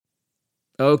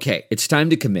Okay, it's time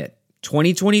to commit.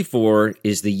 2024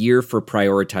 is the year for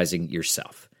prioritizing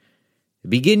yourself.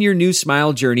 Begin your new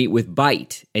smile journey with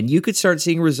Byte, and you could start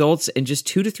seeing results in just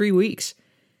 2 to 3 weeks.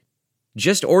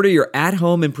 Just order your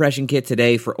at-home impression kit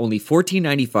today for only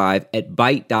 $14.95 at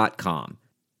Byte.com.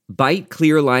 Byte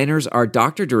clear liners are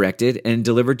doctor-directed and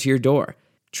delivered to your door.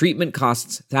 Treatment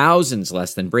costs thousands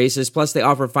less than braces, plus they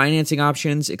offer financing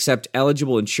options, accept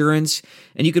eligible insurance,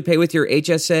 and you could pay with your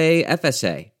HSA,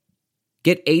 FSA.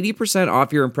 Get 80%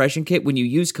 off your impression kit when you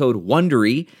use code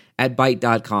WONDERY at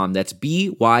Byte.com. That's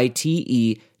BYTE.com.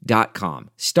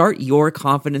 Start your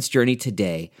confidence journey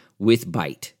today with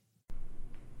Byte.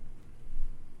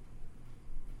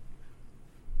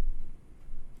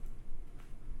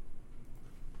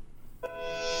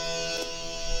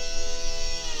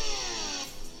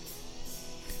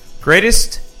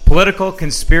 Greatest political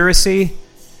conspiracy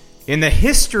in the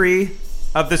history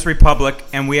of this republic,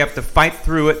 and we have to fight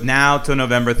through it now till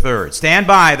November 3rd. Stand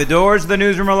by. The doors of the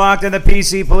newsroom are locked and the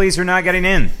PC police are not getting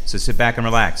in. So sit back and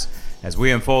relax as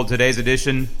we unfold today's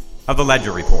edition of the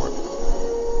Ledger Report.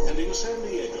 And in San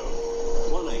Diego,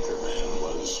 one anchorman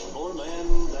was more man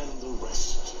than the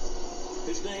rest.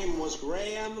 His name was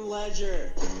Graham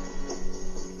Ledger.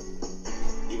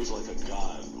 He was like a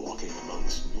god walking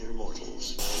amongst mere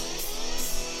mortals.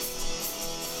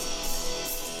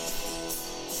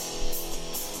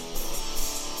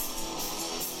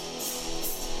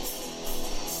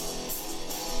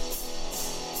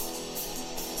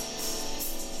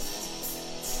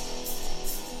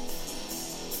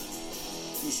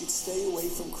 You should stay away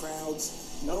from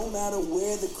crowds, no matter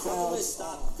where the crowds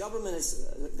are. Government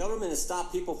has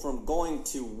stopped people from going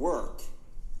to work.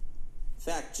 In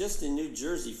fact, just in New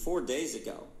Jersey 4 days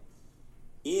ago,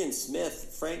 Ian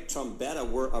Smith, Frank Trombetta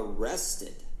were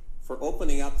arrested for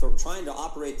trying to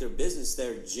operate their business,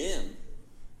 their gym.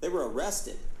 They were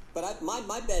arrested. But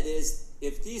my bet is,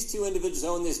 if these two individuals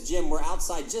own this gym were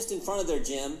outside just in front of their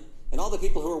gym, and all the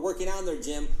people who were working out in their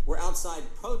gym were outside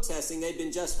protesting, they'd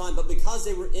been just fine. But because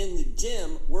they were in the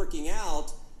gym working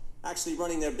out, actually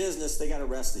running their business, they got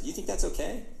arrested. You think that's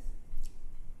okay?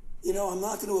 You know, I'm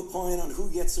not going to opine on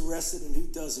who gets arrested and who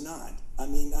does not. I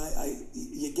mean,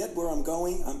 you get where I'm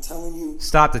going. I'm telling you.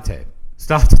 Stop the tape.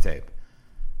 Stop the tape.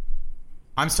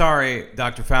 I'm sorry,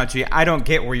 Dr. Fauci. I don't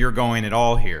get where you're going at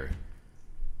all here.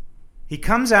 He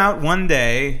comes out one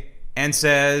day and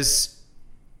says,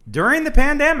 during the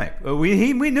pandemic,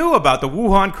 we knew about the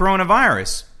Wuhan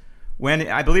coronavirus when,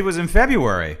 I believe it was in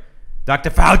February.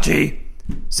 Dr. Fauci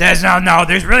says, no,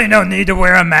 there's really no need to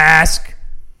wear a mask.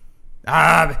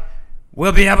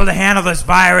 We'll be able to handle this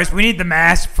virus. We need the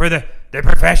mask for the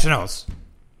professionals.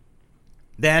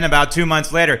 Then about 2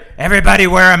 months later, everybody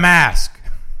wear a mask.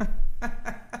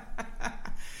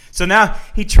 So now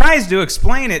he tries to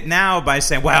explain it now by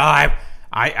saying, well,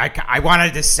 I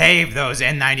wanted to save those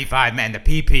N95 men, the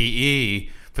PPE,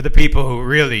 for the people who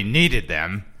really needed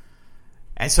them.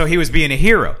 And so he was being a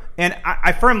hero. And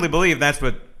I firmly believe that's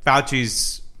what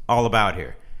Fauci's all about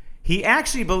here. He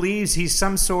actually believes he's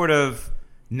some sort of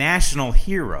national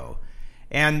hero.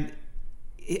 And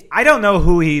I don't know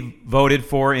who he voted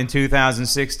for in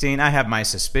 2016. I have my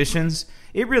suspicions.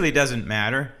 It really doesn't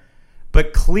matter.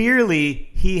 But clearly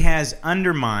he has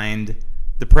undermined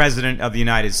the President of the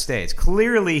United States.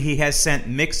 Clearly he has sent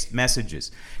mixed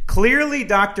messages. Clearly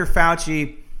Dr.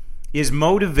 Fauci is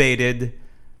motivated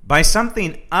by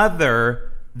something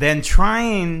other than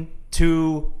trying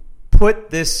to put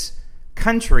this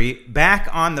country back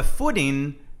on the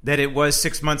footing that it was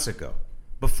 6 months ago,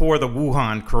 before the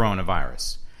Wuhan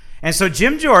coronavirus. And so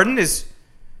Jim Jordan is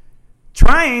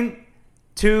trying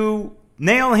to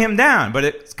nail him down, but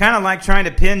it's kind of like trying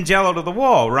to pin Jello to the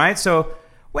wall, right? So,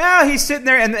 well, he's sitting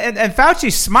there, and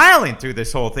Fauci's smiling through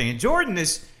this whole thing. And Jordan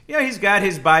is, he's got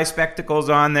his bispectacles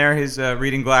on there, his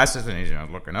reading glasses, and he's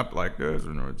looking up like this.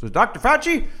 And so Dr.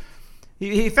 Fauci,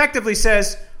 he effectively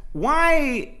says,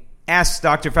 why, asks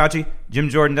Dr. Fauci, Jim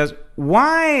Jordan does,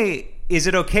 why is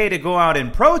it okay to go out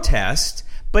and protest,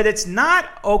 but it's not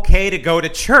okay to go to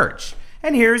church?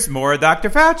 And here's more of Dr.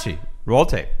 Fauci. Roll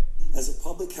tape. As a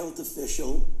public health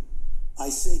official, I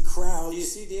say crowds. Do you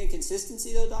see the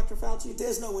inconsistency, though, Dr. Fauci?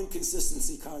 There's no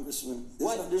inconsistency, Congressman.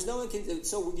 There's no inconsistency.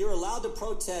 So you're allowed to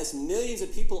protest, millions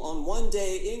of people on one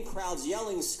day in crowds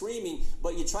yelling, screaming,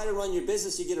 but you try to run your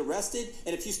business, you get arrested?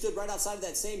 And if you stood right outside of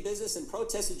that same business and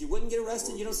protested, you wouldn't get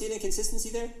arrested? You don't see an inconsistency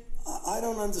there? I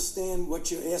don't understand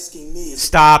what you're asking me.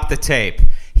 Stop the tape.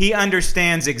 He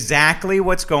understands exactly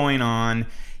what's going on.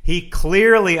 He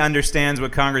clearly understands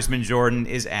what Congressman Jordan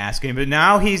is asking, but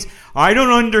now I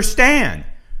don't understand.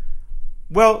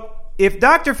 Well, if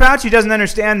Dr. Fauci doesn't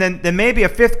understand, then maybe a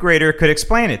fifth grader could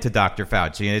explain it to Dr.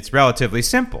 Fauci, and it's relatively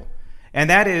simple. And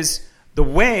that is the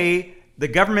way the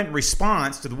government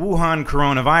response to the Wuhan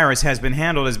coronavirus has been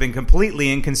handled has been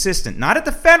completely inconsistent. Not at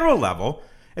the federal level.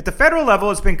 At the federal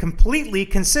level, it's been completely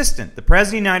consistent. The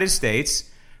President of the United States,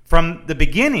 from the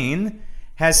beginning,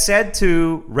 has said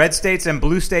to red states and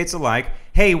blue states alike,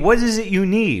 hey, what is it you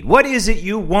need? What is it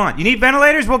you want? You need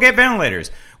ventilators? We'll get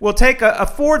ventilators. We'll take a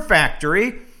Ford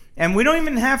factory, and we don't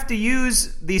even have to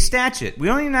use the statute. We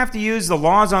don't even have to use the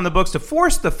laws on the books to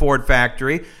force the Ford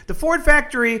factory. The Ford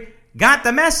factory got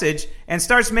the message and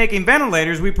starts making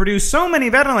ventilators. We produce so many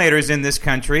ventilators in this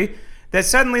country that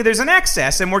suddenly there's an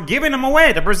excess, and we're giving them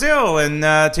away to Brazil and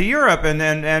to Europe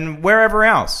and wherever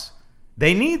else.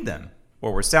 They need them,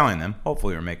 or we're selling them.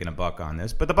 Hopefully we're making a buck on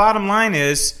this. But the bottom line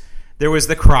is there was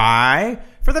the cry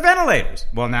for the ventilators.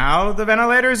 Well, now the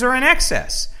ventilators are in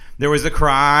excess. There was the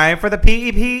cry for the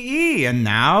PPE, and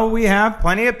now we have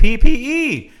plenty of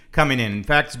PPE coming in. In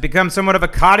fact, it's become somewhat of a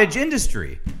cottage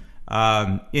industry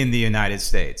in the United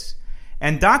States.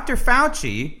 And Dr.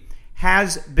 Fauci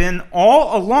has been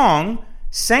all along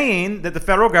saying that the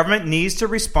federal government needs to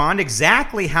respond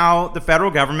exactly how the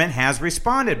federal government has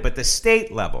responded, but the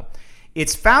state level.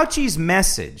 It's Fauci's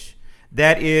message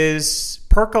that is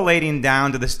percolating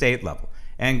down to the state level.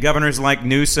 And governors like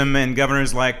Newsom and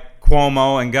governors like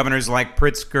Cuomo and governors like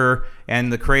Pritzker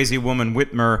and the crazy woman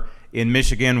Whitmer in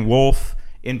Michigan, Wolf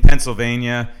in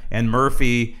Pennsylvania, and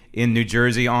Murphy in New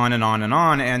Jersey, on and on and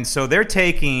on. And so they're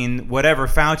taking whatever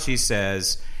Fauci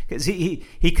says, because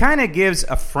he kind of gives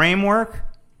a framework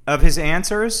of his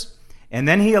answers, and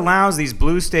then he allows these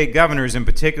blue state governors in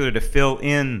particular to fill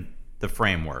in the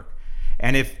framework.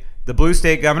 And if the blue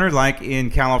state governor, like in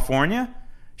California,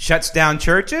 shuts down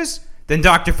churches, then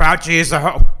Dr. Fauci is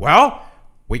well,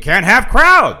 we can't have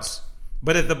crowds.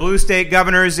 But if the blue state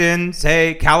governors in,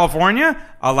 say, California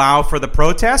allow for the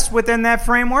protests within that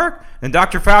framework, then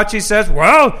Dr. Fauci says,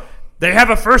 well, they have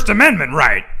a First Amendment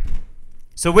right.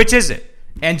 So which is it?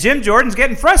 And Jim Jordan's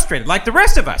getting frustrated, like the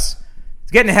rest of us.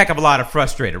 He's getting a heck of a lot of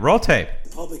frustrated. Roll tape.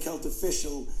 Public health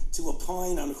official to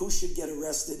opine on who should get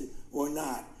arrested or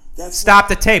not. Stop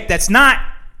the tape. That's not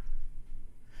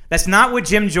what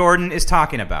Jim Jordan is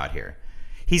talking about here.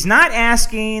 He's not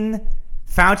asking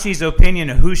Fauci's opinion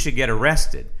of who should get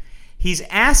arrested. He's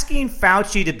asking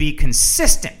Fauci to be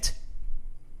consistent.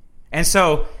 And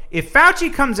so if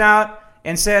Fauci comes out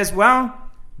and says, well,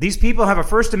 these people have a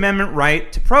First Amendment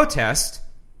right to protest,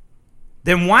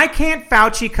 then why can't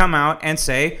Fauci come out and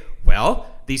say, well,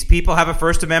 these people have a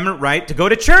First Amendment right to go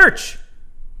to church?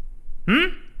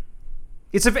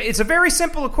 It's a very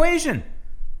simple equation.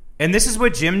 And this is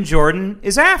what Jim Jordan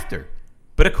is after.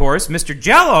 But of course, Mr.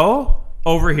 Jello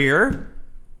over here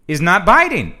is not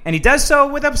biting. And he does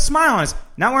so with a smile on his...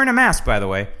 Not wearing a mask, by the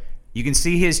way. You can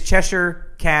see his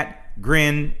Cheshire cat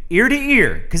grin ear to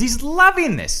ear because he's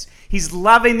loving this. He's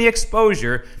loving the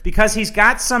exposure because he's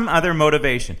got some other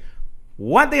motivation.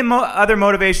 What the other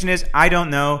motivation is, I don't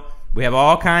know. We have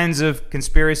all kinds of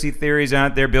conspiracy theories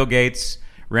out there. Bill Gates,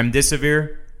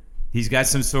 remdesivir. He's got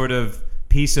some sort of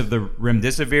piece of the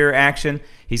remdesivir action.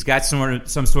 He's got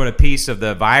some sort of piece of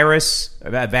the virus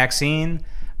vaccine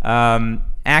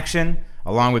action,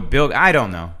 along with Bill. I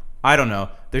don't know.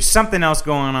 There's something else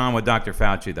going on with Dr.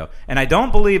 Fauci, though. And I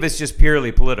don't believe it's just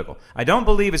purely political. I don't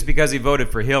believe it's because he voted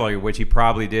for Hillary, which he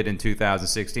probably did in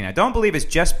 2016. I don't believe it's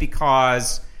just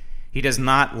because he does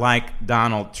not like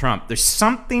Donald Trump. There's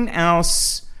something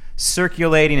else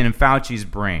circulating in Fauci's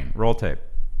brain. Roll tape.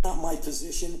 Not my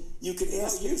position. You could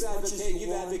ask. You've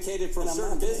advocated for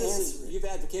certain businesses. You've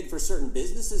advocated for certain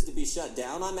businesses to be shut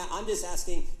down. I'm just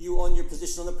asking you on your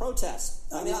position on the protest.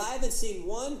 I haven't seen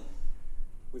one.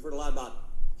 We've heard a lot about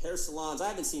hair salons. I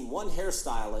haven't seen one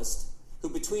hairstylist who,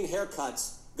 between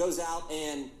haircuts, goes out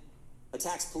and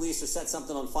attacks police or sets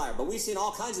something on fire. But we've seen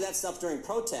all kinds of that stuff during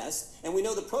protests, and we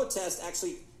know the protest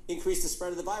actually increased the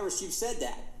spread of the virus. You've said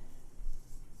that.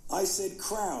 I said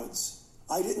crowds.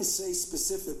 I didn't say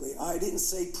specifically. I didn't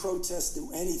say protest do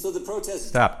anything. So the protest...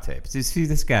 Stop tape. See,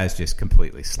 this guy's just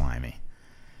completely slimy.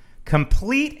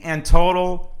 Complete and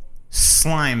total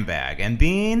slime bag. And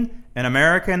being an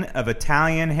American of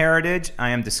Italian heritage, I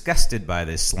am disgusted by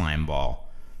this slime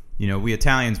ball. You know, we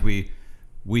Italians,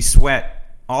 we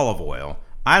sweat olive oil.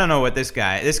 I don't know what this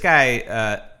guy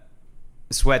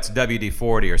sweats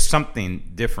WD-40 or something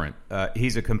different.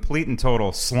 He's a complete and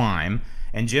total slime.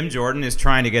 And Jim Jordan is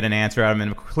trying to get an answer out of him,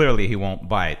 and clearly he won't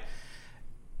bite.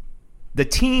 The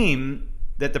team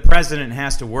that the president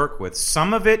has to work with,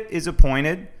 some of it is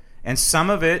appointed, and some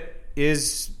of it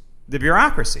is the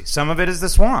bureaucracy. Some of it is the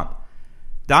swamp.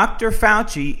 Dr.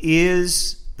 Fauci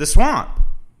is the swamp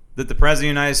that the President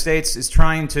of the United States is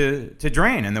trying to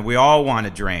drain and that we all want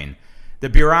to drain. The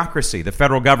bureaucracy, the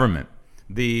federal government,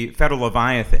 the federal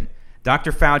Leviathan.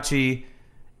 Dr. Fauci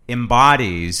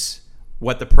embodies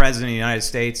what the President of the United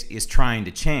States is trying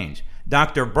to change.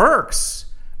 Dr. Birx,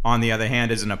 on the other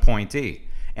hand, is an appointee.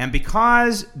 And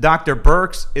because Dr.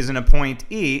 Birx is an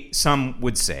appointee, some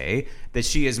would say that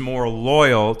she is more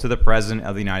loyal to the President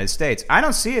of the United States. I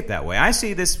don't see it that way. I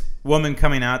see this woman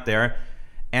coming out there,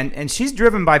 and she's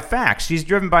driven by facts. She's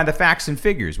driven by the facts and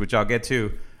figures, which I'll get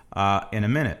to in a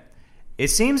minute. It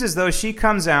seems as though she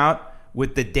comes out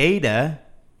with the data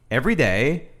every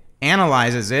day,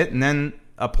 analyzes it, and then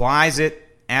applies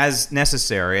it as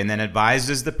necessary, and then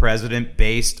advises the president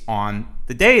based on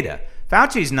the data.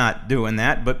 Fauci's not doing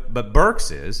that, but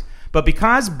Birx is. But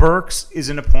because Birx is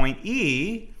an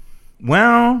appointee,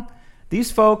 well,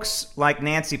 these folks like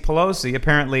Nancy Pelosi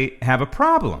apparently have a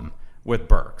problem with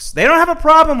Birx. They don't have a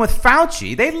problem with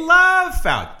Fauci. They love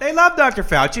Fauci. They love Dr.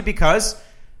 Fauci because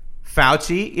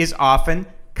Fauci is often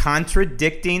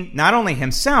contradicting not only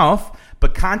himself,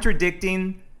 but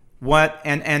contradicting what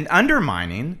and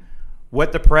undermining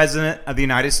what the President of the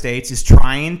United States is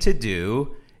trying to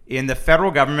do in the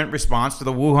federal government response to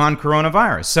the Wuhan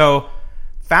coronavirus. So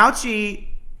Fauci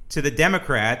to the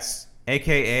Democrats,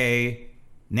 a.k.a.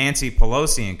 Nancy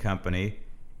Pelosi and company,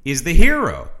 is the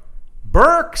hero.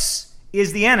 Birx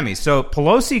is the enemy. So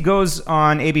Pelosi goes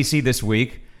on ABC this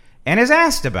week and is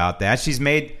asked about that. She's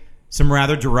made some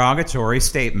rather derogatory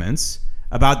statements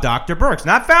about Dr. Birx.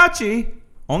 Not Fauci,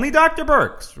 only Dr.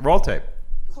 Birx. Roll tape.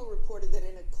 Co-reported that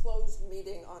in a closed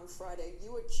meeting on Friday,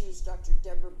 you accused Dr.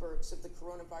 Deborah Birx of the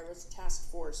Coronavirus Task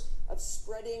Force of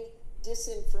spreading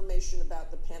disinformation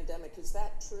about the pandemic. Is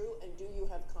that true? And do you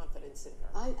have confidence in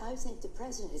her? I think the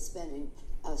president is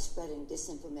spreading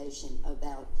disinformation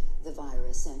about the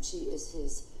virus, and she is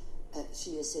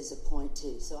his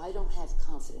appointee. So I don't have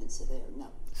confidence there. No.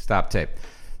 Stop tape.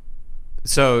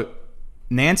 So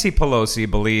Nancy Pelosi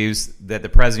believes that the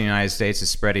President of the United States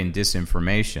is spreading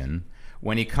disinformation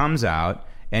when he comes out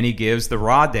and he gives the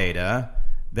raw data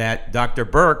that Dr.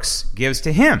 Birx gives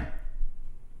to him.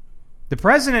 The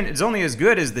president is only as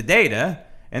good as the data,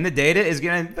 and the data is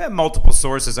going to have multiple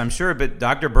sources, I'm sure, but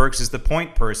Dr. Birx is the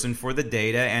point person for the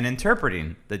data and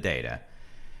interpreting the data.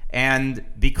 And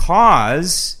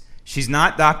because she's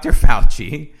not Dr.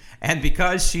 Fauci, and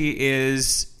because she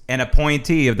is an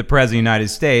appointee of the President of the United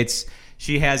States,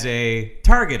 she has a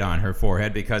target on her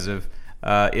forehead because of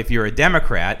if you're a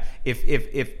Democrat,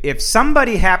 if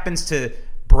somebody happens to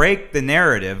break the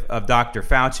narrative of Dr.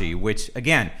 Fauci, which,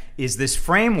 again, is this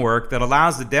framework that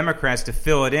allows the Democrats to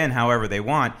fill it in however they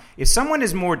want. If someone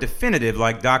is more definitive,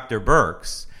 like Dr.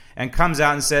 Birx, and comes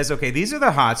out and says, okay, these are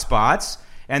the hot spots,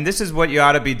 and this is what you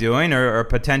ought to be doing or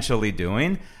potentially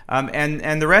doing,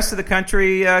 and the rest of the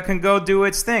country can go do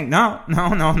its thing. No.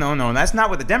 That's not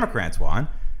what the Democrats want.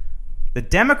 The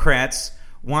Democrats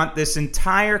want this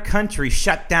entire country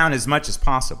shut down as much as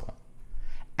possible.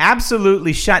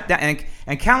 Absolutely shut down.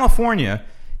 And California,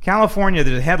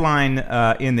 there's a headline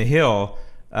in The Hill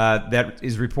that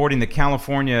is reporting that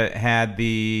California had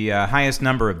the highest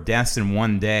number of deaths in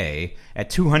one day at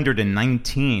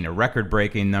 219, a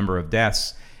record-breaking number of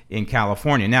deaths in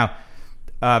California. Now,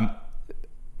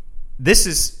 this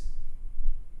is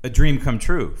a dream come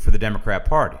true for the Democrat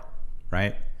Party,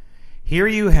 right? Here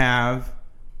you have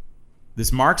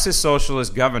this Marxist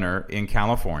socialist governor in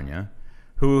California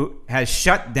who has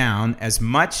shut down as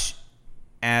much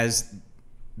as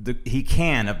he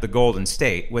can of the Golden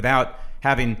State without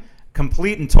having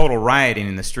complete and total rioting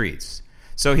in the streets.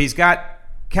 So he's got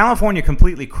California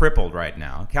completely crippled right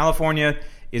now. California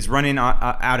is running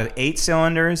out of 8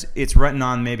 cylinders. It's running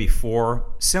on maybe 4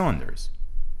 cylinders.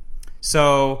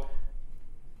 So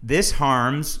this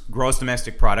harms gross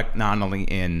domestic product not only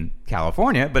in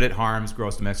California, but it harms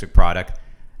gross domestic product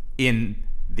in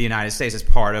the United States as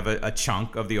part of a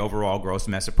chunk of the overall gross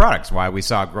domestic product. That's why we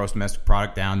saw gross domestic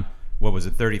product down,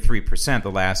 33%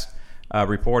 the last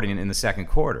reporting in the second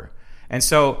quarter. And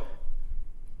so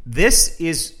this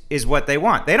is what they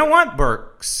want. They don't want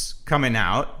Birx coming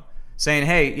out saying,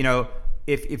 hey,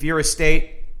 if you're a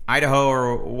state, Idaho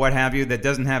or what have you, that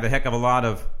doesn't have a heck of a lot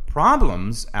of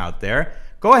problems out there,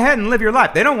 go ahead and live your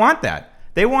life. They don't want that.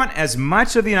 They want as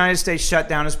much of the United States shut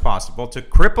down as possible to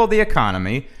cripple the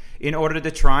economy in order to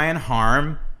try and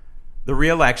harm the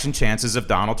re-election chances of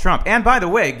Donald Trump. And by the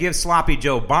way, give sloppy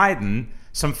Joe Biden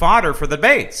some fodder for the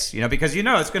debates, because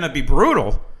it's going to be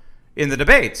brutal in the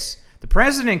debates. The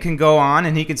president can go on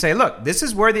and he can say, look, this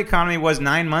is where the economy was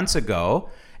 9 months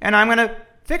ago, and I'm going to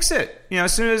fix it.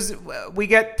 As soon as we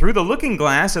get through the looking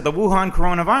glass of the Wuhan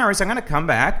coronavirus, I'm going to come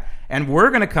back and we're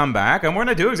going to come back, and we're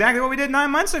going to do exactly what we did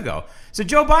 9 months ago. So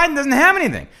Joe Biden doesn't have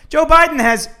anything. Joe Biden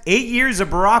has 8 years of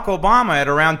Barack Obama at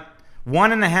around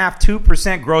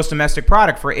 1.5–2% gross domestic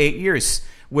product for 8 years,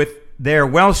 with their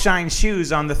well-shined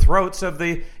shoes on the throats of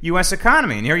the U.S.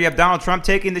 economy. And here you have Donald Trump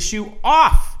taking the shoe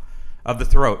off of the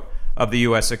throat of the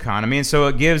U.S. economy. And so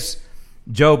it gives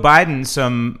Joe Biden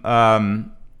some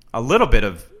a little bit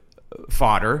of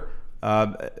fodder,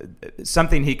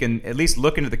 something he can at least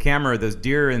look into the camera, those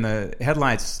deer in the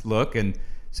headlights look, and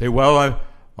say, well,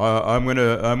 I'm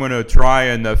gonna try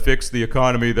and fix the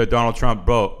economy that Donald Trump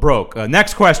broke.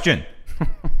 Next question.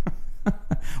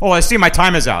 Oh, I see my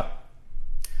time is out.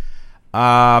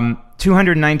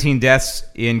 219 deaths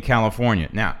in California.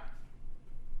 Now,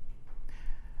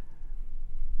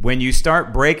 when you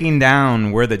start breaking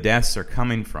down where the deaths are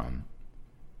coming from,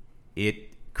 it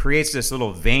creates this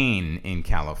little vein in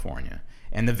California.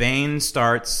 And the vein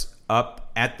starts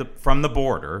up from the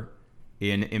border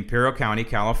in Imperial County,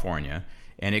 California,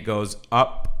 and it goes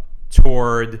up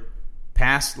toward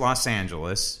past Los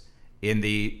Angeles in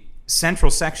the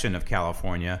central section of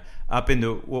California, up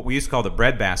into what we used to call the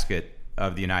breadbasket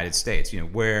of the United States,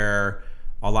 where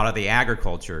a lot of the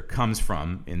agriculture comes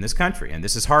from in this country. And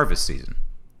this is harvest season.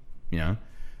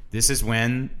 This is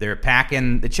when they're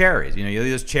packing the cherries.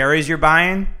 Those cherries you're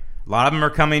buying, a lot of them are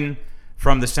coming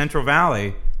from the Central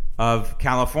Valley of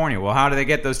California. Well, how do they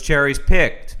get those cherries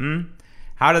picked?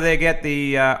 How do they get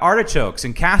the artichokes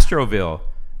in Castroville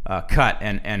cut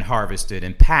and harvested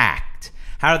and packed?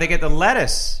 How do they get the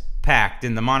lettuce packed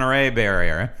in the Monterey Bay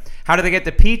Area? How do they get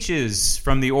the peaches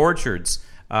from the orchards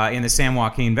in the San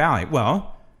Joaquin Valley?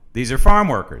 Well, these are farm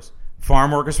workers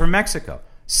from Mexico.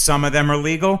 Some of them are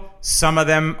legal, some of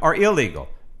them are illegal.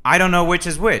 I don't know which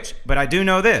is which, but I do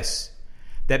know this,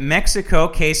 that Mexico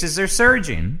cases are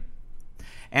surging,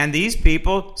 and these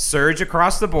people surge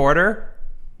across the border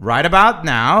right about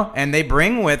now, and they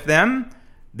bring with them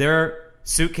their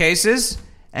suitcases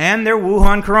and their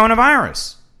Wuhan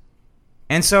coronavirus.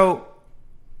 And so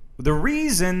the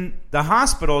reason the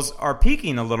hospitals are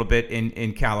peaking a little bit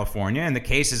in California, and the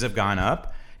cases have gone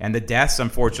up, and the deaths,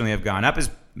 unfortunately, have gone up, is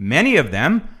many of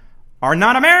them are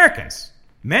not Americans.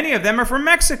 Many of them are from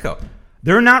Mexico.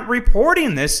 They're not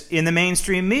reporting this in the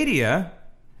mainstream media,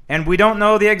 and we don't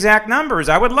know the exact numbers.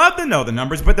 I would love to know the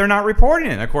numbers, but they're not reporting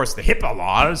it. Of course, the HIPAA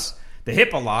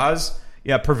laws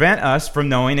prevent us from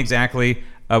knowing exactly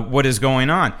what is going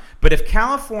on. But if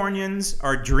Californians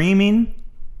are dreaming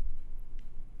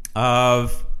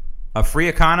of a free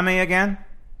economy again,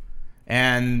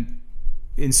 and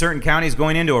in certain counties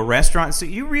going into a restaurant, so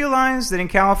you realize that in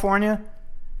California,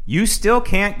 you still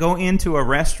can't go into a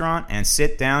restaurant and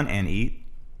sit down and eat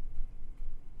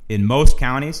in most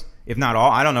counties, if not all.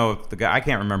 I don't know if I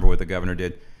can't remember what the governor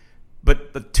did,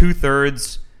 but the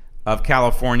 2/3 of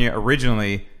California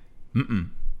originally,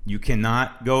 you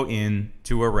cannot go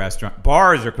into a restaurant.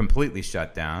 Bars are completely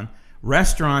shut down.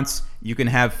 Restaurants, you can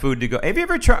have food to go. Have you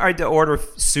ever tried to order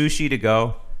sushi to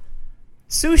go?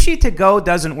 Sushi to go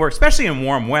doesn't work, especially in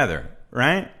warm weather,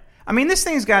 right? I mean, this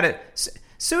thing's got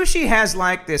sushi has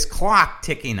like this clock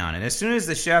ticking on it. As soon as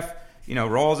the chef,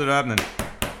 rolls it up and then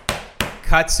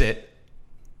cuts it,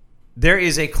 there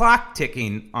is a clock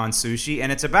ticking on sushi,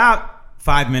 and it's about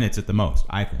 5 minutes at the most,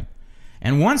 I think.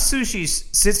 And once sushi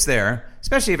sits there,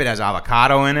 especially if it has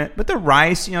avocado in it, but the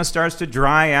rice, starts to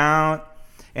dry out,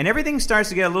 and everything starts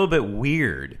to get a little bit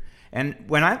weird. And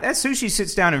when that sushi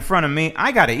sits down in front of me,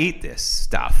 I got to eat this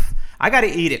stuff. I got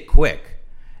to eat it quick.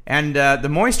 And the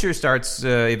moisture starts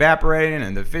evaporating,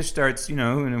 and the fish starts,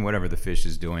 whatever the fish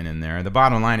is doing in there. The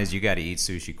bottom line is you got to eat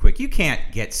sushi quick. You can't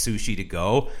get sushi to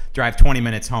go, drive 20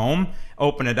 minutes home,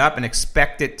 open it up, and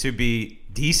expect it to be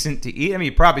decent to eat. I mean,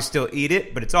 you probably still eat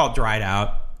it, but it's all dried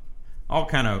out, all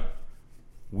kind of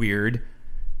weird.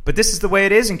 But this is the way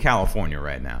it is in California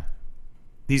right now.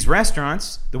 These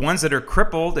restaurants, the ones that are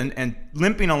crippled and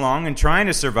limping along and trying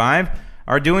to survive,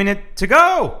 are doing it to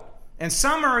go. And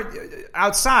some are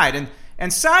outside.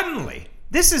 And suddenly,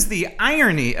 this is the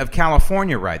irony of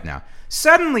California right now.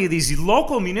 Suddenly, these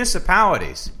local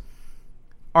municipalities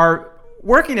are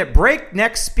working at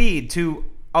breakneck speed to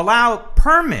allow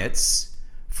permits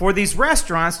for these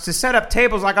restaurants to set up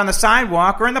tables like on the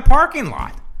sidewalk or in the parking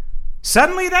lot.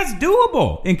 Suddenly, that's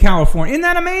doable in California. Isn't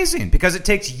that amazing? Because it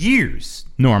takes years,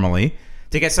 normally,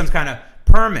 to get some kind of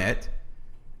permit,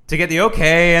 to get the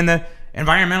okay and the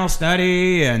environmental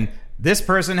study, and this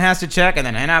person has to check, and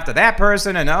then after that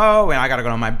person, and I got to go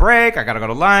on my break, I got to go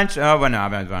to lunch, well, no,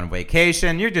 I'm on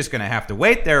vacation. You're just going to have to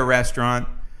wait there, restaurant.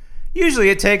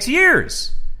 Usually it takes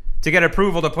years to get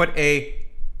approval to put a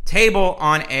table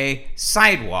on a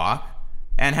sidewalk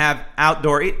and have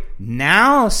outdoor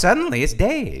now suddenly it's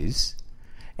days.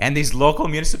 And these local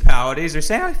municipalities are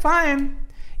saying, oh, fine.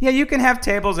 Yeah, you can have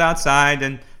tables outside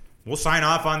and we'll sign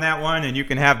off on that one, and you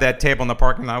can have that table in the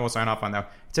parking lot, we'll sign off on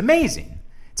that. It's amazing.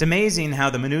 It's amazing how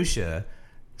the minutia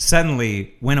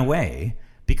suddenly went away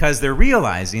because they're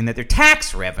realizing that their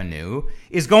tax revenue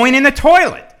is going in the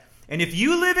toilet. And if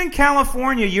you live in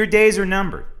California, your days are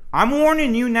numbered. I'm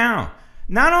warning you now.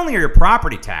 Not only are your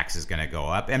property taxes going to go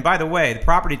up, and by the way, the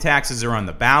property taxes are on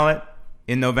the ballot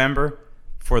in November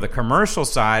for the commercial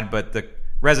side, but the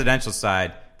residential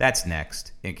side, that's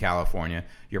next in California.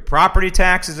 Your property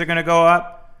taxes are going to go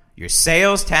up. Your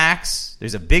sales tax,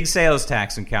 there's a big sales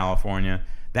tax in California.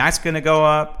 That's going to go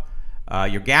up.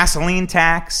 Your gasoline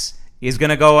tax is going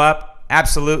to go up.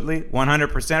 Absolutely,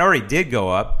 100%. Already did go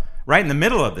up right in the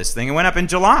middle of this thing. It went up in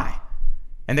July.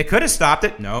 And they could have stopped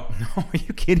it. No, are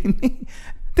you kidding me?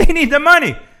 They need the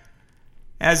money.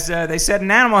 As they said in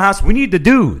Animal House, we need the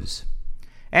dues.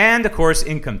 And, of course,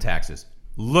 income taxes.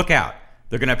 Look out.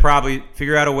 They're going to probably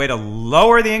figure out a way to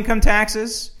lower the income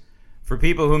taxes for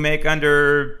people who make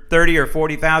under $30,000 or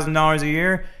 $40,000 a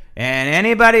year. And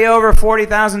anybody over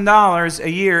 $40,000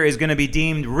 a year is going to be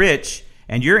deemed rich,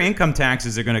 and your income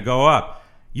taxes are going to go up.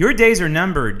 Your days are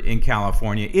numbered in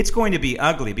California. It's going to be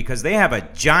ugly because they have a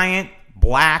giant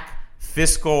black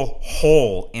fiscal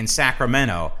hole in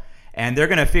Sacramento, and they're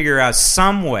going to figure out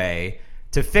some way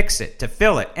to fix it, to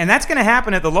fill it. And that's going to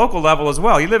happen at the local level as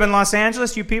well. You live in Los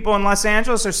Angeles, you people in Los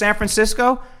Angeles or San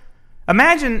Francisco,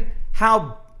 imagine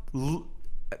how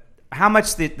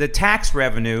much the tax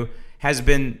revenue has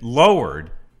been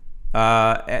lowered,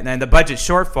 and the budget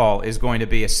shortfall is going to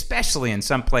be, especially in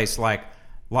some place like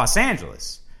Los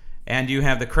Angeles. And you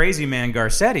have the crazy man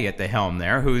Garcetti at the helm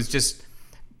there, who's just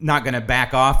not going to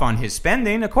back off on his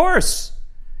spending. Of course,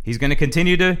 he's going to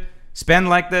continue to spend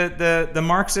like the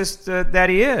Marxist that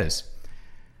he is.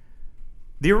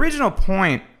 The original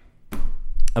point,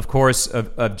 of course,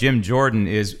 of Jim Jordan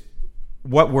is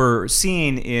what we're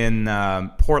seeing in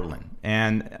Portland.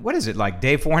 And what is it, like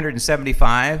day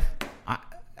 475?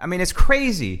 I mean, it's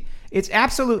crazy. It's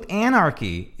absolute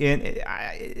anarchy.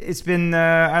 It's been,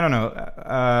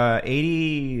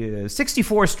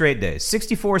 64 straight days.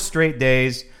 64 straight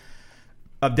days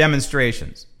of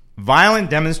demonstrations.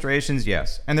 Violent demonstrations,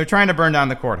 yes. And they're trying to burn down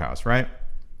the courthouse, right?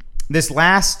 This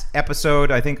last episode,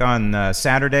 I think on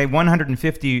Saturday,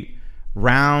 150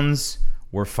 rounds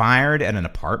were fired at an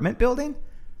apartment building.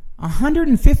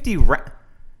 150 rounds.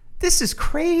 This is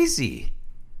crazy.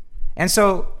 And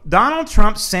so Donald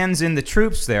Trump sends in the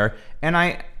troops there, and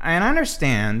I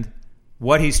understand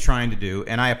what he's trying to do,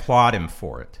 and I applaud him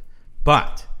for it.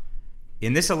 But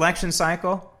in this election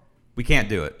cycle, we can't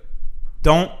do it.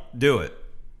 Don't do it.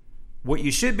 What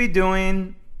you should be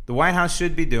doing, the White House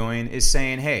should be doing, is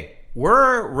saying, hey,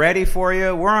 we're ready for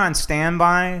you. We're on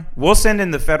standby. We'll send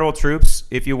in the federal troops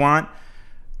if you want.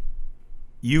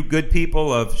 You good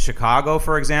people of Chicago,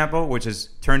 for example, which has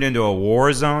turned into a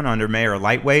war zone under Mayor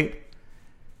Lightweight,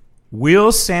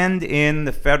 we'll send in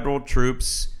the federal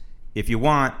troops if you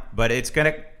want, but it's got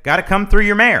to come through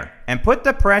your mayor and put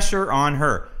the pressure on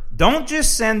her. Don't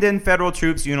just send in federal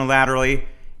troops unilaterally.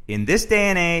 In this day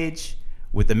and age,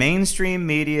 with the mainstream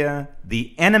media,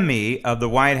 the enemy of the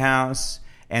White House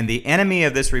and the enemy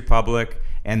of this republic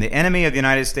and the enemy of the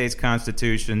United States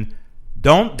Constitution,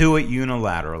 don't do it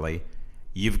unilaterally.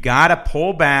 You've got to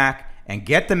pull back and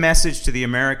get the message to the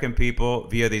American people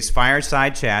via these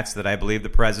fireside chats that I believe the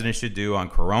president should do on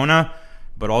Corona.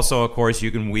 But also, of course, you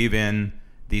can weave in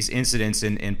these incidents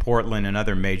in Portland and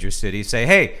other major cities. Say,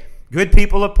 hey, good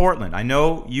people of Portland, I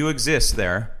know you exist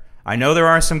there. I know there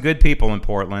are some good people in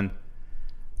Portland.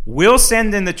 We'll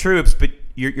send in the troops, but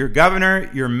your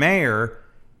governor, your mayor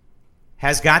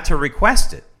has got to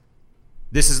request it.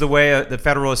 This is the way the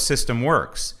federalist system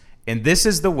works. And this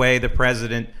is the way the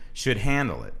president should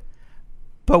handle it.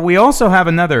 But we also have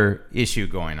another issue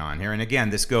going on here. And again,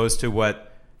 this goes to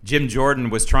what Jim Jordan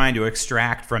was trying to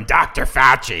extract from Dr.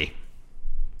 Fauci.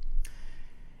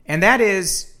 And that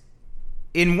is,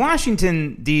 in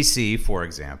Washington, D.C., for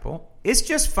example, it's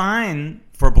just fine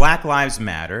for Black Lives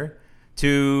Matter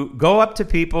to go up to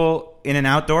people in an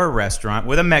outdoor restaurant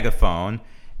with a megaphone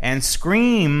and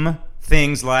scream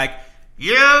things like,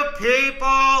 "You people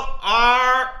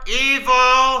are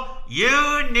evil.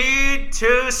 You need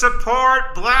to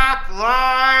support Black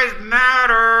Lives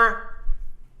Matter."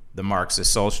 The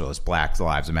Marxist socialist Black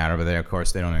Lives Matter, but of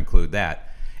course they don't include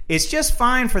that. It's just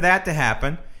fine for that to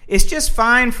happen. It's just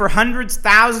fine for hundreds,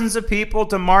 thousands of people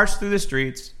to march through the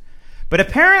streets. But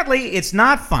apparently it's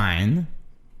not fine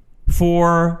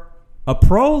for a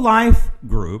pro-life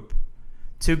group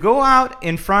to go out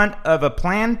in front of a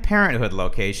Planned Parenthood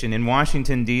location in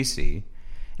Washington, D.C.,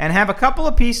 and have a couple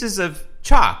of pieces of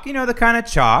chalk, the kind of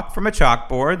chalk from a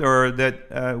chalkboard or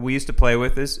that we used to play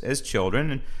with as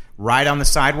children and ride on the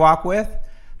sidewalk with.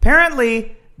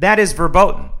 Apparently, that is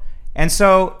verboten. And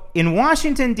so in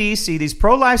Washington, D.C., these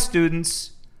pro-life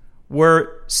students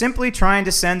were simply trying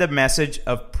to send a message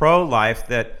of pro-life,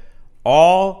 that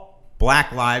all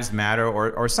Black Lives Matter,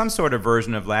 or some sort of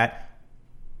version of that,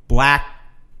 Black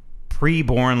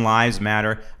preborn lives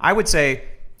matter. I would say,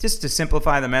 just to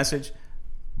simplify the message,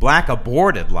 Black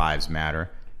aborted lives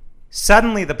matter.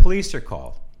 Suddenly the police are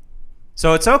called.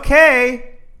 So it's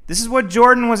okay. This is what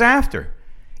Jordan was after.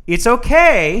 It's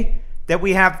okay that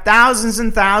we have thousands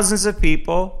and thousands of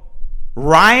people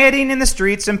rioting in the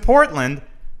streets in Portland,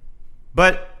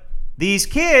 but these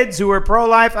kids who are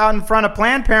pro-life out in front of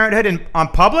Planned Parenthood and on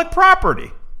public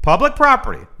property,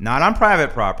 not on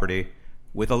private property,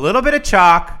 with a little bit of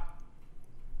chalk,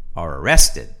 are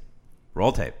arrested.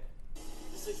 Roll tape.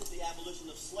 This isn't the abolition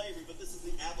of slavery, but this is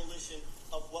the abolition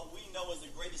of what we know as the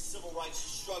greatest civil rights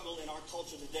struggle in our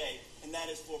culture today, and that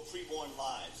is for preborn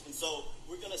lives. And so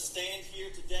we're going to stand here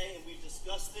today, and we've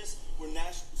discussed this.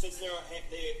 Since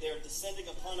they're descending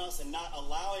upon us and not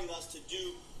allowing us to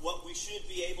do what we should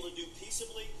be able to do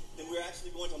peaceably, then we're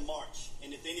actually going to march.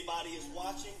 And if anybody is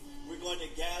watching, we're going to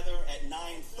gather at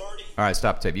 9:30. All right,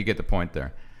 stop tape. You get the point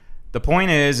there. The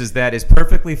point is that it's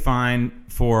perfectly fine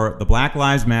for the Black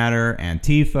Lives Matter,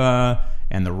 Antifa,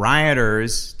 and the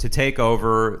rioters to take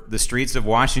over the streets of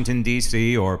Washington,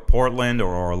 D.C., or Portland,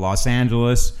 or Los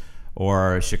Angeles,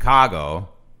 or Chicago,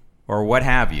 or what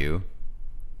have you.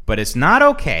 But it's not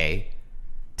okay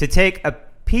to take a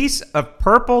piece of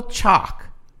purple chalk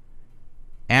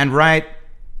and write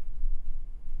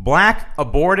Black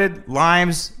aborted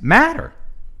lives matter.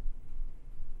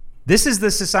 This is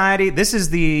the society, this is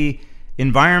the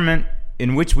environment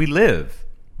in which we live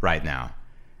right now.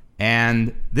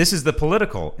 And this is the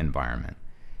political environment.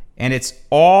 And it's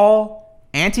all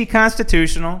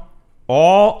anti-constitutional,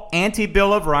 all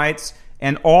anti-Bill of Rights,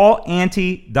 and all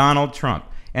anti-Donald Trump.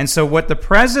 And so what the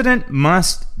president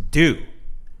must do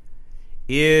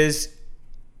is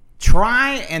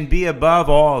try and be above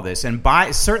all this and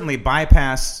certainly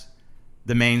bypass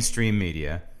the mainstream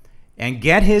media and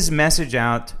get his message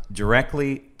out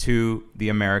directly to the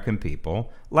American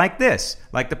people like this.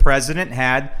 Like the president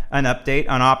had an update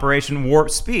on Operation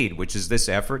Warp Speed, which is this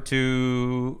effort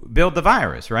to build the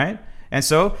virus, right? And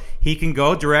so he can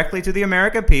go directly to the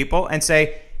American people and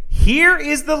say, here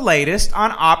is the latest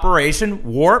on Operation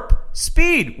Warp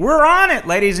Speed. We're on it,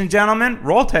 ladies and gentlemen.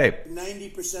 Roll tape.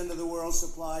 90% of the world's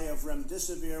supply of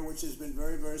remdesivir, which has been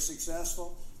very, very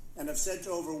successful, and have sent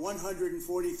over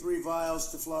 143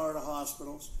 vials to Florida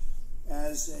hospitals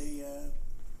as a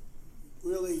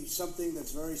really something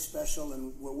that's very special,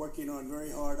 and we're working on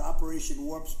very hard. Operation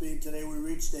Warp Speed. Today we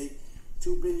reached a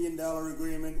 $2 billion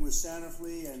agreement with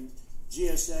Sanofi and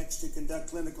GSX to conduct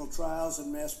clinical trials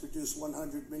and mass produce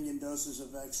 100 million doses of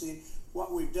vaccine.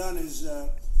 What we've done is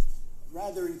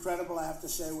rather incredible, I have to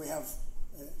say. We have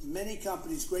many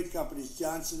companies, great companies,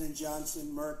 Johnson &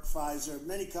 Johnson, Merck, Pfizer.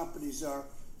 Many companies are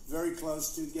very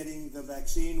close to getting the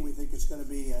vaccine. We think it's going to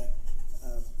be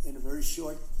in a very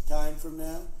short time from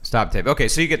now. Stop tape. Okay,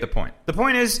 so you get the point. The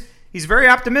point is he's very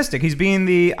optimistic. He's being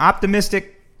the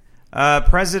optimistic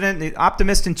president, the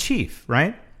optimist in chief,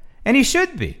 right? And he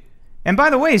should be. And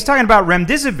by the way, he's talking about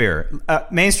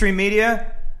remdesivir. Mainstream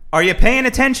media, are you paying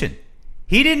attention?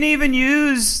 He didn't even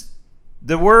use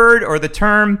the word or the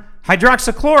term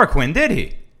hydroxychloroquine, did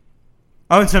he?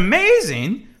 Oh, it's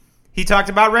amazing. He talked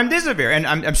about remdesivir. And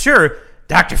I'm sure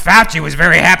Dr. Fauci was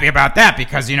very happy about that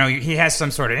because, he has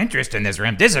some sort of interest in this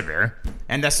remdesivir.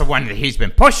 And that's the one that he's been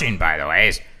pushing, by the way,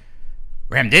 is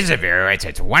remdesivir.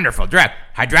 It's a wonderful drug.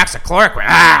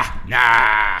 Hydroxychloroquine.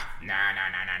 Nah.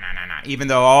 Even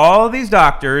though all these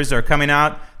doctors are coming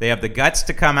out, they have the guts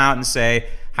to come out and say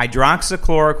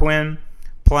hydroxychloroquine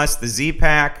plus the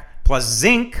Z-Pak plus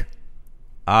zinc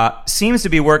seems to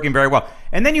be working very well.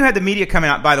 And then you had the media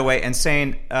coming out, by the way, and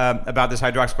saying about this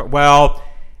hydroxychloroquine, well,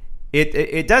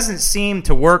 it doesn't seem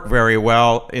to work very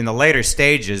well in the later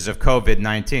stages of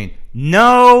COVID-19.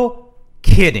 No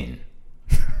kidding.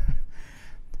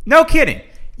 No kidding.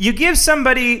 You give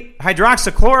somebody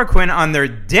hydroxychloroquine on their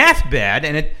deathbed,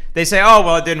 and they say, oh,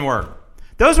 well, it didn't work.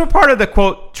 Those were part of the,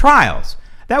 quote, trials.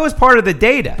 That was part of the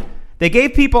data. They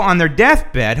gave people on their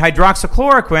deathbed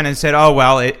hydroxychloroquine and said, oh,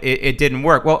 well, it didn't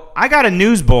work. Well, I got a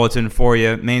news bulletin for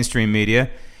you, mainstream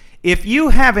media. If you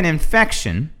have an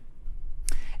infection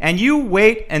and you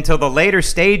wait until the later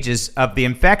stages of the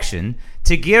infection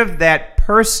to give that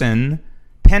person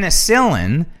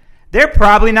penicillin, they're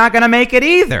probably not going to make it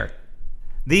either.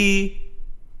 The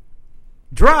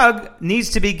drug needs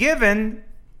to be given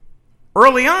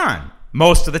early on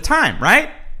most of the time, right?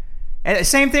 And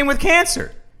same thing with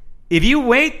cancer. If you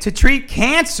wait to treat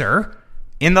cancer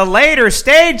in the later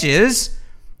stages,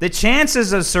 the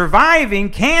chances of surviving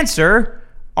cancer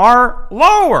are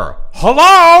lower.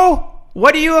 Hello?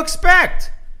 What do you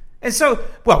expect? And so,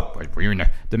 well,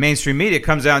 the mainstream media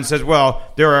comes out and says, well,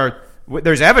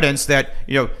 there's evidence that,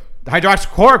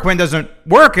 hydroxychloroquine doesn't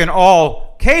work in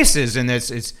all cases, and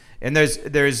there's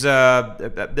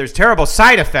terrible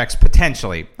side effects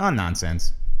potentially. Oh,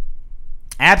 nonsense.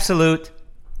 Absolute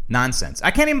nonsense.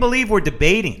 I can't even believe we're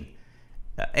debating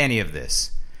any of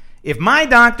this. If my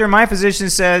doctor, my physician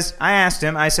says, I asked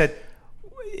him, I said,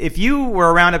 if you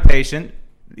were around a patient,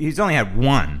 he's only had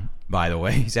one, by the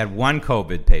way. He's had one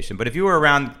COVID patient. But if you were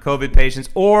around COVID patients,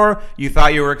 or you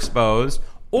thought you were exposed,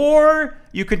 or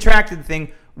you contracted the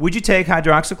thing, would you take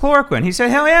hydroxychloroquine? He said,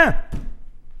 hell yeah.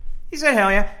 He said,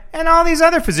 hell yeah. And all these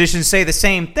other physicians say the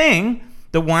same thing,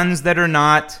 the ones that are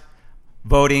not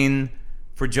voting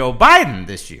for Joe Biden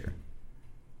this year.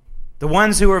 The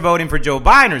ones who are voting for Joe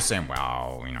Biden are saying,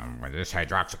 well, this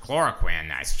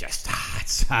hydroxychloroquine,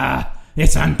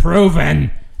 it's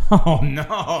unproven. Oh,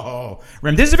 no.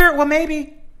 Remdesivir? Well,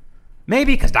 maybe,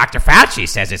 because Dr. Fauci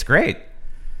says it's great.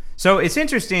 So it's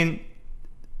interesting.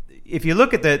 If you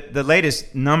look at the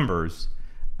latest numbers,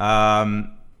 by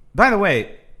the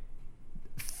way,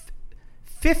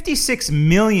 56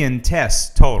 million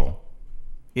tests total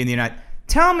in the United States.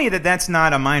 Tell me that that's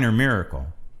not a minor miracle,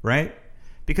 right?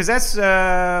 Because that's,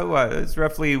 it's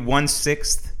roughly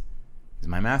 1/6. Is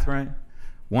my math right?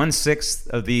 1/6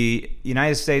 of the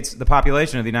United States, the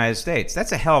population of the United States.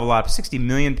 That's a hell of a lot. 60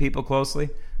 million people, close to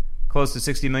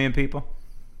 60 million people.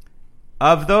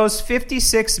 Of those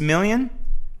 56 million,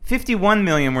 51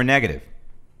 million were negative.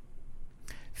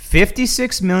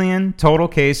 56 million total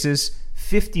cases,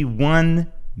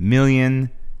 51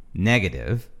 million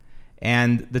negative.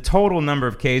 And the total number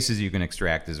of cases you can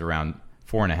extract is around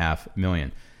 4.5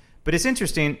 million. But it's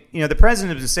interesting, the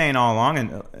president has been saying all along,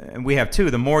 and we have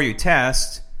too, the more you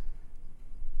test,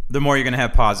 the more you're going to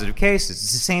have positive cases.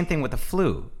 It's the same thing with the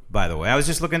flu, by the way. I was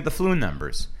just looking at the flu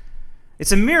numbers.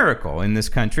 It's a miracle in this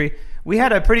country. We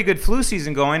had a pretty good flu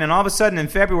season going, and all of a sudden in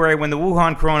February, when the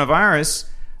Wuhan coronavirus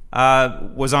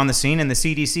was on the scene and the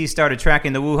CDC started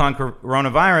tracking the Wuhan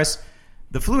coronavirus,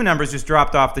 the flu numbers just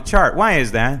dropped off the chart. Why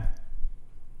is that?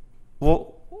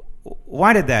 Well,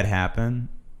 why did that happen?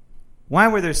 Why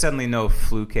were there suddenly no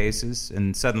flu cases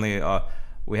and suddenly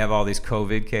we have all these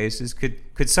COVID cases?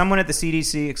 Could someone at the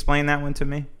CDC explain that one to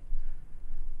me?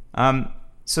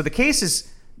 So the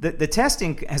cases, the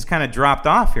testing has kind of dropped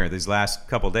off here these last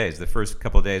couple days, the first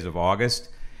couple of days of August.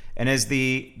 And as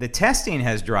the testing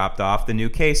has dropped off, the new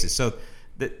cases. So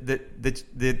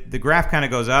the graph kind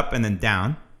of goes up and then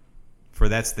down.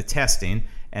 That's the testing.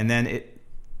 And then it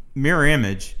mirror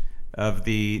image of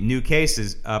the new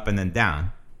cases up and then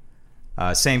down.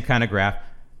 Same kind of graph.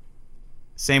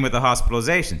 Same with the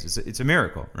hospitalizations. It's a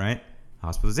miracle, right?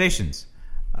 Hospitalizations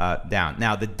down.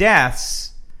 Now the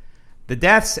deaths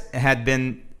had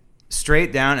been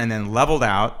straight down and then leveled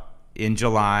out in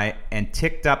July and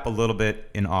ticked up a little bit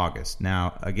in August.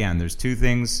 Now, again, there's two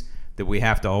things that we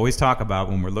have to always talk about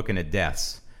when we're looking at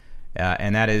deaths.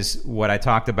 And that is what I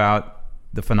talked about,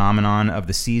 the phenomenon of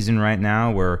the season right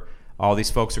now where all these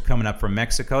folks are coming up from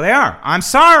Mexico. They are. I'm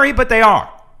sorry, but they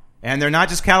are. And they're not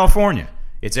just California.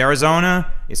 It's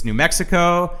Arizona, it's New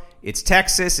Mexico, it's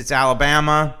Texas, it's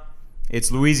Alabama,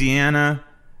 it's Louisiana.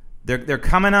 They're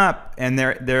coming up, and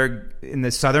they're in the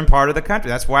southern part of the country.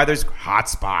 That's why there's hot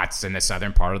spots in the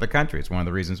southern part of the country. It's one of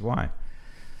the reasons why.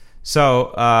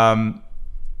 So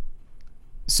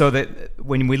that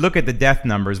when we look at the death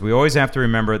numbers, we always have to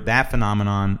remember that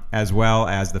phenomenon as well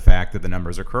as the fact that the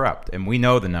numbers are corrupt. And we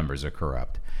know the numbers are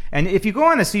corrupt. And if you go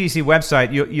on the CDC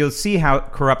website, you'll see how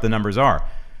corrupt the numbers are.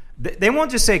 They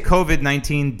won't just say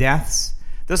COVID-19 deaths.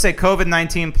 They'll say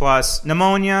COVID-19 plus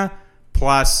pneumonia,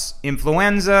 plus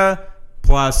influenza,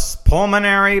 plus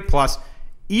pulmonary, plus...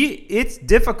 It's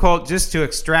difficult just to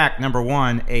extract, number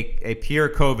one, a pure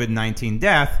COVID-19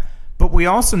 death, but we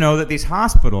also know that these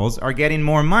hospitals are getting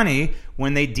more money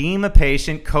when they deem a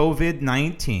patient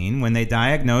COVID-19, when they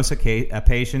diagnose a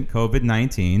patient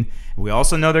COVID-19. We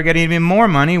also know they're getting even more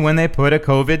money when they put a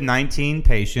COVID-19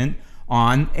 patient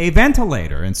on a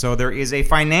ventilator. And so there is a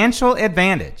financial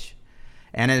advantage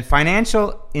and a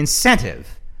financial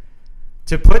incentive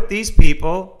to put these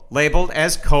people labeled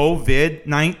as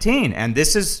COVID-19. And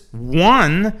this is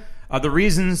one of the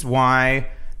reasons why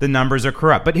the numbers are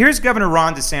corrupt. But here's Governor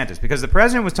Ron DeSantis, because the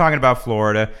president was talking about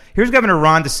Florida. Here's Governor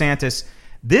Ron DeSantis.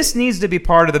 This needs to be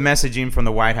part of the messaging from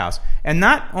the White House, and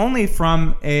not only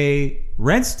from a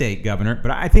red state governor,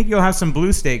 but I think you'll have some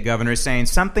blue state governors saying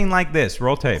something like this.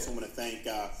 Roll tape. I want to thank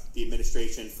the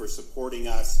administration for supporting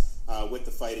us with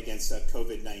the fight against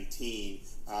COVID-19.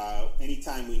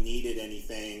 Anytime we needed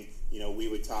anything, we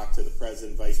would talk to the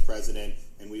president, vice president,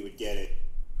 and we would get it.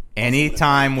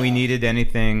 Anytime we needed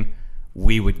anything,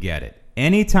 we would get it.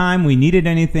 Anytime we needed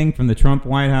anything from the Trump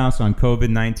White House on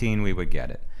COVID-19, we would get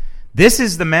it. This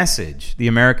is the message the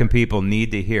American people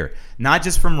need to hear, not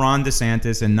just from Ron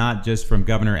DeSantis and not just from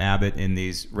Governor Abbott in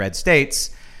these red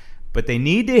states, but they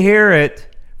need to hear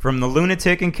it from the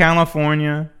lunatic in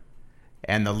California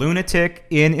and the lunatic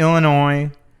in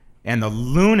Illinois and the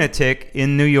lunatic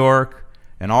in New York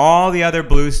and all the other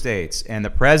blue states. And the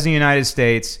President of the United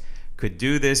States could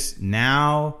do this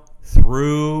now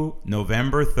through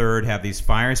November 3rd, have these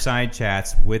fireside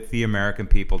chats with the American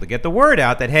people to get the word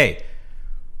out that, hey,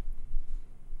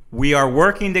 we are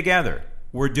working together.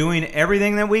 We're doing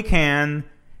everything that we can.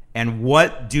 And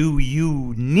what do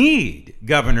you need,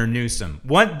 Governor Newsom?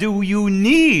 What do you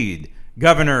need,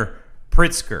 Governor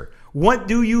Pritzker? What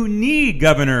do you need,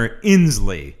 Governor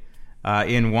Inslee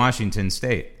in Washington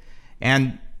State?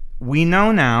 And we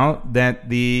know now that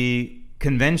the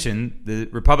convention, the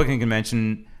Republican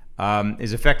convention,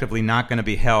 is effectively not going to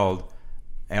be held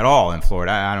at all in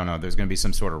Florida. I don't know. There's going to be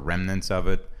some sort of remnants of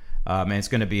it. And it's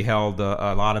going to be held,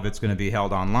 a lot of it's going to be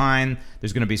held online.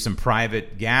 There's going to be some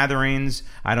private gatherings.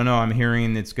 I don't know. I'm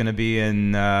hearing it's going to be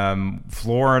in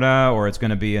Florida, or it's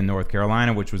going to be in North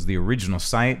Carolina, which was the original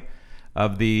site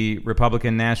of the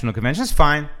Republican National Convention. That's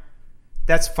fine.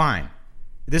 That's fine.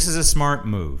 This is a smart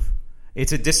move.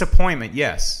 It's a disappointment,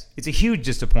 yes. It's a huge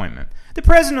disappointment. The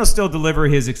president will still deliver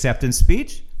his acceptance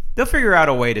speech. They'll figure out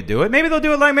a way to do it. Maybe they'll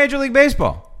do it like Major League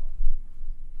Baseball.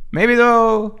 Maybe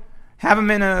they'll have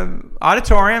him in an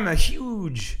auditorium, a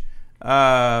huge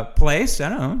place. I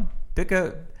don't know. Pick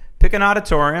an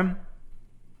auditorium,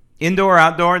 indoor,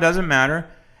 outdoor, doesn't matter.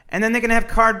 And then they can have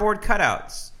cardboard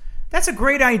cutouts. That's a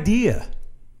great idea.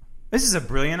 This is a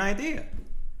brilliant idea.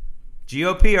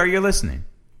 GOP, are you listening?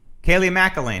 Kayleigh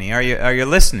McElhaney, are you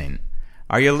listening?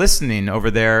 Are you listening over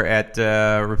there at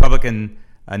Republican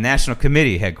National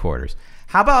Committee headquarters?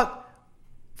 How about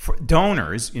for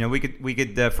donors? We could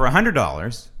for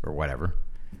 $100 or whatever,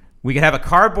 we could have a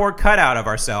cardboard cutout of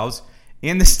ourselves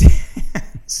in the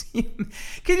stands.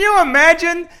 Can you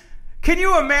imagine? Can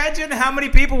you imagine how many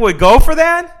people would go for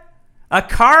that? A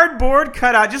cardboard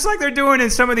cutout, just like they're doing in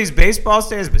some of these baseball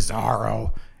stadiums.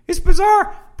 Bizarro. It's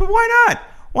bizarre, but why not?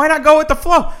 Why not go with the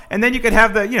flow? And then you could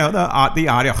have the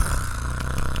audio.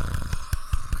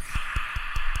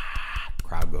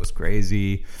 Crowd goes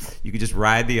crazy. You could just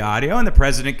ride the audio, and the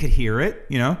president could hear it,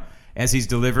 as he's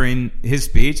delivering his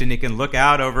speech, and he can look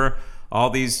out over all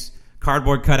these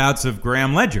cardboard cutouts of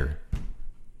Graham Ledger.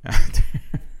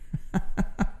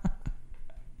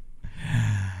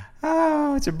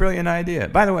 Oh, it's a brilliant idea.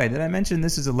 By the way, did I mention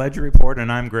this is a Ledger report and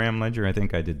I'm Graham Ledger? I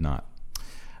think I did not.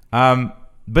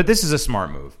 But this is a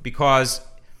smart move, because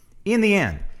in the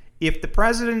end, if the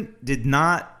president did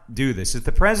not do this, if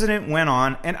the president went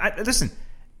on, and listen,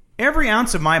 every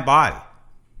ounce of my body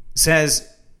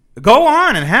says, go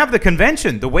on and have the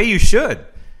convention the way you should.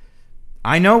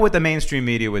 I know what the mainstream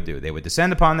media would do. They would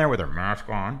descend upon there with their mask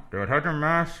on. They would have their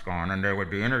mask on, and they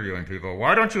would be interviewing people.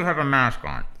 Why don't you have a mask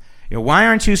on? Why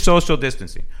aren't you social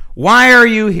distancing? Why are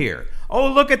you here? Oh,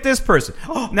 look at this person.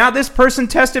 Oh, now this person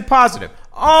tested positive.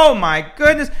 Oh, my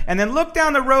goodness. And then look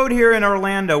down the road here in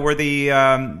Orlando where the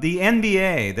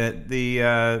NBA,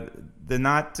 I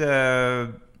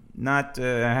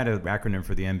had an acronym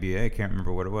for the NBA. I can't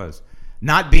remember what it was.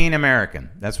 Not Being American.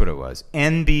 That's what it was.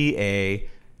 NBA,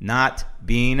 Not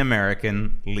Being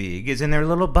American League, is in their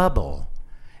little bubble.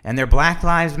 And their Black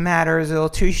Lives Matter little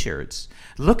T-shirts.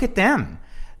 Look at them.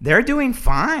 They're doing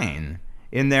fine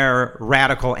in their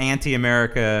radical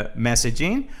anti-America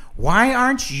messaging. Why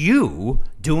aren't you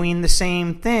doing the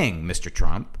same thing, Mr.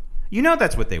 Trump? You know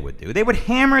that's what they would do. They would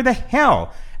hammer the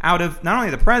hell out of not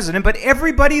only the president, but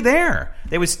everybody there.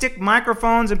 They would stick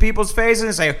microphones in people's faces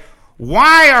and say,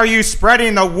 why are you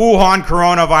spreading the Wuhan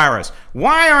coronavirus?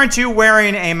 Why aren't you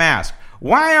wearing a mask?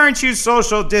 Why aren't you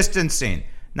social distancing?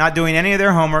 Not doing any of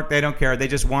their homework. They don't care. They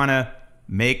just want to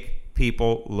make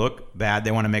people look bad.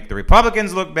 They want to make the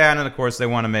Republicans look bad, and of course they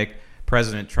want to make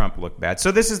President Trump look bad.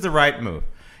 So this is the right move,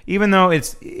 even though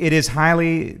it is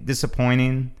highly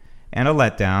disappointing and a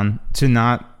letdown to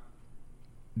not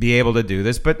be able to do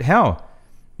this. But hell,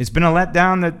 it's been a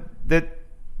letdown that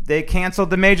they canceled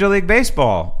the Major League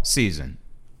Baseball season.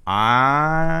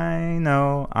 I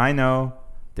know.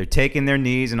 They're taking their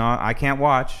knees and all. I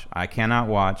cannot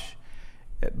watch.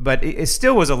 But it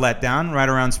still was a letdown right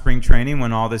around spring training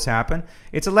when all this happened.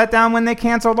 It's a letdown when they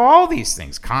canceled all these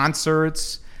things.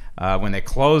 Concerts, when they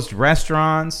closed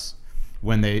restaurants,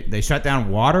 when they shut down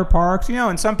water parks.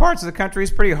 In some parts of the country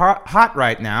it's pretty hot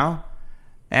right now.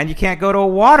 And you can't go to a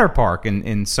water park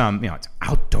in some, it's an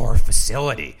outdoor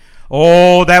facility.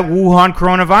 Oh, that Wuhan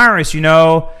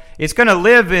coronavirus, it's going to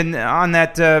live on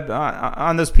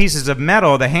those pieces of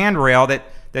metal, the handrail that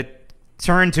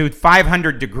turn to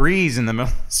 500 degrees in the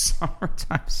middle of the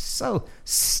summertime. So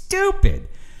stupid.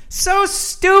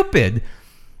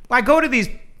 I go to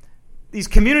these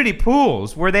community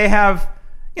pools where they have,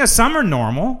 some are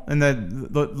normal and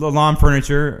the lawn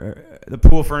furniture, the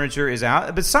pool furniture is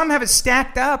out, but some have it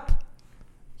stacked up,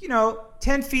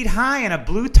 10 feet high and a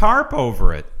blue tarp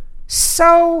over it.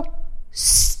 So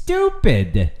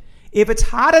stupid. If it's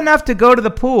hot enough to go to the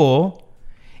pool,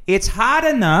 it's hot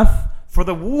enough for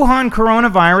the Wuhan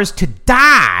coronavirus to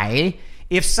die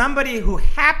if somebody who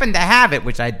happened to have it,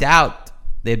 which I doubt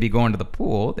they'd be going to the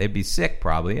pool, they'd be sick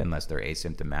probably unless they're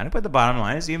asymptomatic. But the bottom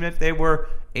line is, even if they were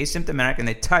asymptomatic and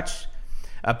they touch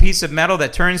a piece of metal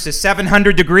that turns to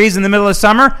 700 degrees in the middle of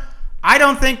summer, I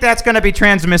don't think that's going to be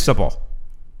transmissible.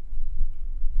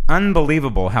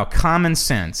 Unbelievable how common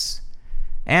sense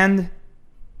and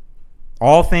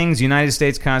all things United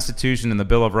States Constitution and the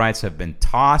Bill of Rights have been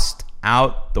tossed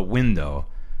out the window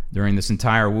during this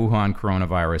entire Wuhan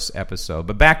coronavirus episode.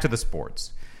 But back to the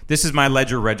sports. This is my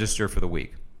ledger register for the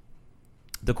week.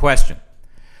 The question: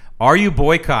 are you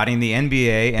boycotting the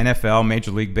NBA, NFL,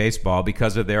 Major League Baseball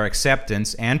because of their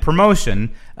acceptance and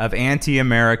promotion of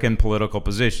anti-American political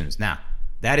positions? Now,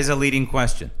 that is a leading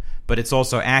question, but it's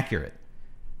also accurate.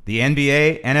 The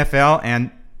NBA, NFL,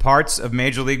 and parts of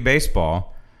Major League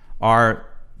Baseball are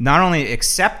not only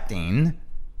accepting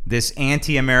this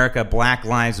anti-America Black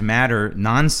Lives Matter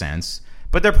nonsense,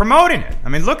 but they're promoting it. I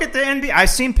mean, look at the NBA. I've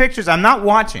seen pictures. I'm not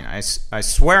watching. I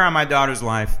swear on my daughter's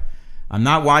life, I'm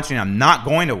not watching. I'm not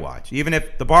going to watch. Even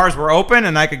if the bars were open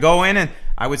and I could go in, and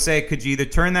I would say, could you either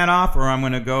turn that off, or I'm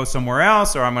going to go somewhere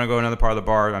else, or I'm going to go to another part of the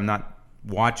bar. I'm not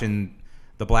watching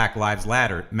the Black Lives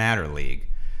Matter League.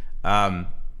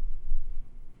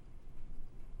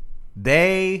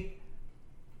 They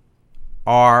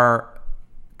are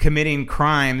committing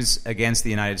crimes against the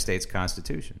United States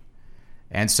Constitution.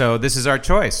 And so this is our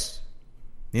choice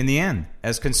in the end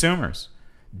as consumers.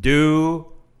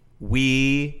 Do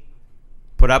we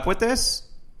put up with this,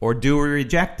 or do we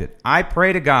reject it? I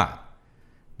pray to God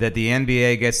that the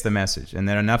NBA gets the message and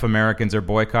that enough Americans are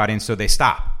boycotting so they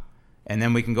stop. And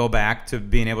then we can go back to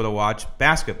being able to watch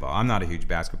basketball. I'm not a huge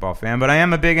basketball fan, but I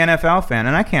am a big NFL fan,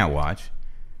 and I can't watch.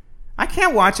 I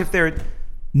can't watch if they're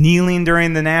kneeling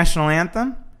during the national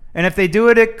anthem. And if they do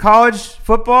it at college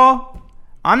football,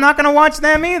 I'm not going to watch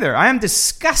them either. I am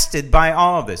disgusted by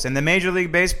all of this. And the Major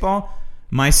League Baseball,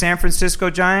 my San Francisco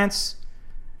Giants,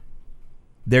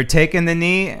 they're taking the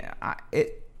knee. I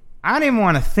don't even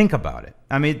want to think about it.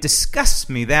 I mean, it disgusts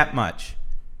me that much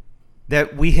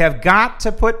that we have got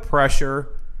to put pressure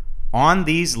on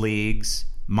these leagues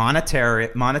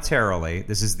monetarily.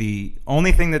 This is the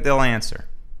only thing that they'll answer,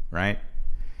 right?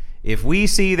 If we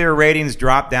see their ratings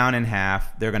drop down in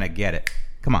half, they're going to get it.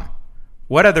 Come on.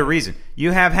 What other reason?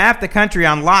 You have half the country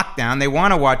on lockdown. They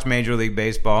want to watch Major League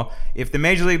Baseball. If the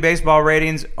Major League Baseball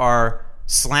ratings are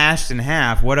slashed in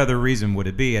half, what other reason would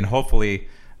it be? And hopefully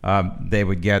they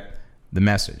would get the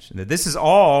message. That this is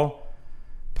all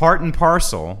part and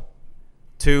parcel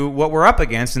to what we're up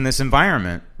against in this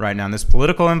environment right now, in this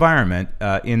political environment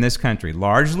in this country,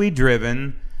 largely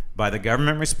driven by the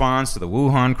government response to the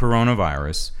Wuhan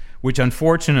coronavirus, which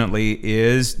unfortunately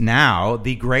is now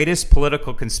the greatest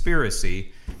political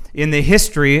conspiracy in the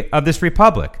history of this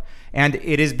republic. And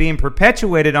it is being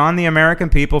perpetuated on the American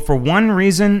people for one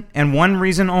reason and one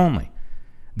reason only.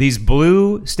 These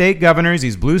blue state governors,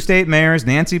 these blue state mayors,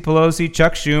 Nancy Pelosi,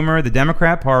 Chuck Schumer, the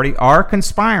Democrat Party, are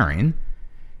conspiring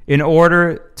in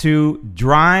order to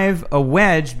drive a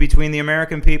wedge between the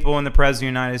American people and the President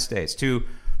of the United States, to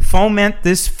foment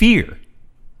this fear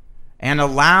and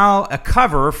allow a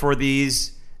cover for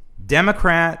these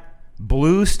Democrat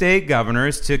blue state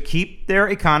governors to keep their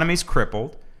economies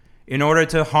crippled in order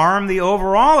to harm the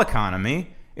overall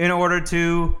economy, in order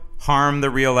to harm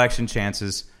the re-election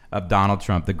chances of Donald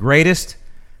Trump. The greatest,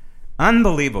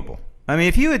 unbelievable. I mean,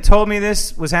 if you had told me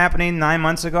this was happening 9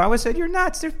 months ago, I would have said, you're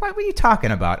nuts. What were you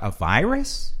talking about? A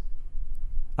virus?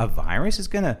 A virus is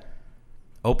going to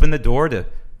open the door to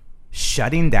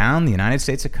shutting down the United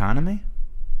States economy?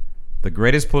 The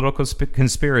greatest political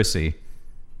conspiracy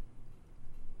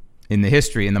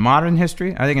in the modern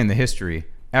history, I think in the history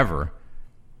ever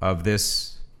of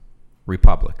this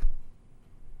republic.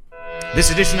 This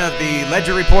edition of the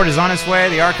Ledger Report is on its way.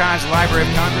 The Archives, the Library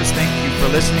of Congress. Thank you for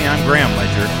listening. I'm Graham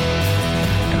Ledger.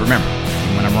 And remember,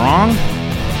 when I'm wrong,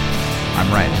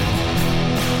 I'm right.